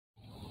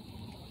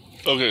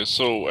Okay,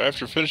 so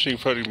after finishing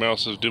Project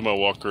Mouse, I did my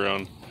walk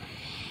around,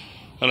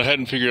 and I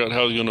hadn't figured out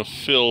how I was going to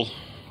fill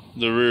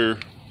the rear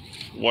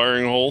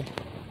wiring hole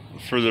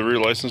for the rear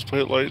license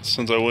plate lights,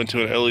 since I went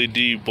to an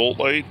LED bolt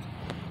light,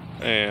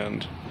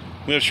 and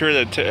I'm going to share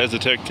that as a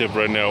tech tip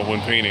right now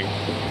when painting.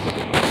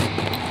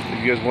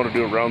 If you guys want to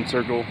do a round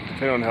circle,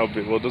 depending on how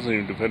big, well, it doesn't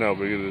even depend on how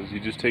big it is,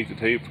 you just take the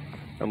tape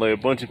and lay a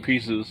bunch of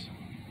pieces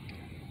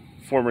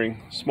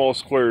forming small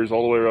squares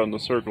all the way around the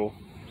circle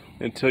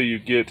until you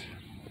get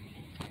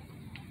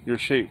your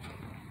shape.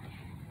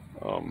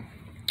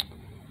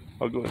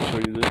 I'll go ahead and show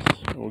you this,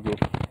 and we'll go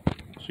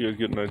so you guys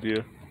get an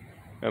idea.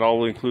 And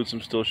I'll include some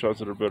still shots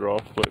that are better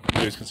off, but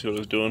you guys can see what I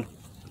was doing.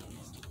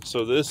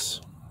 So this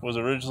was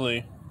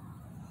originally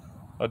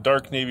a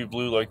dark navy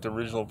blue like the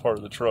original part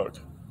of the truck.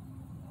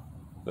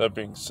 That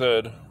being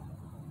said,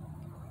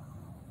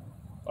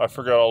 I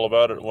forgot all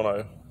about it when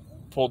I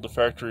pulled the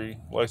factory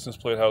license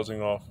plate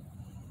housing off.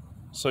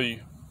 So you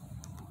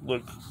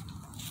look,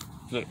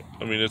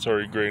 I mean it's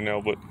already gray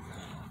now, but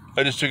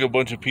I just took a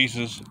bunch of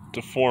pieces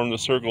to form the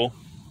circle,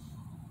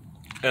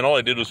 and all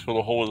I did was fill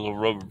the hole with a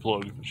rubber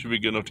plug. It should be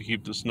good enough to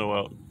keep the snow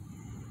out.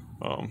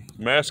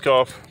 Mask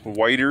off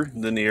wider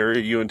than the area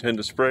you intend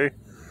to spray,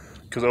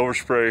 because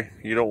overspray,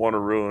 you don't want to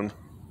ruin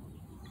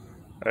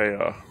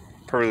a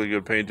perfectly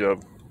good paint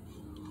job.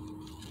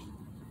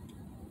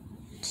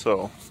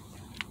 So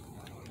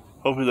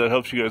hopefully that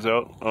helps you guys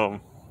out.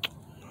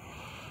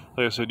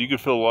 Like I said, you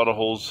could fill a lot of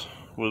holes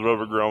with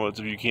rubber grommets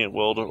if you can't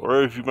weld,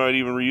 or if you might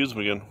even reuse them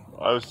again.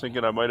 I was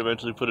thinking I might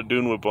eventually put a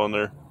dune whip on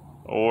there,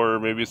 or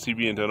maybe a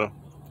CB antenna.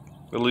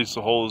 At least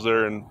the hole is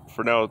there, and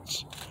for now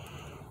it's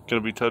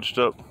going to be touched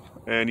up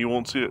and you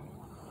won't see it.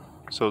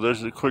 So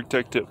there's a quick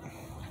tech tip.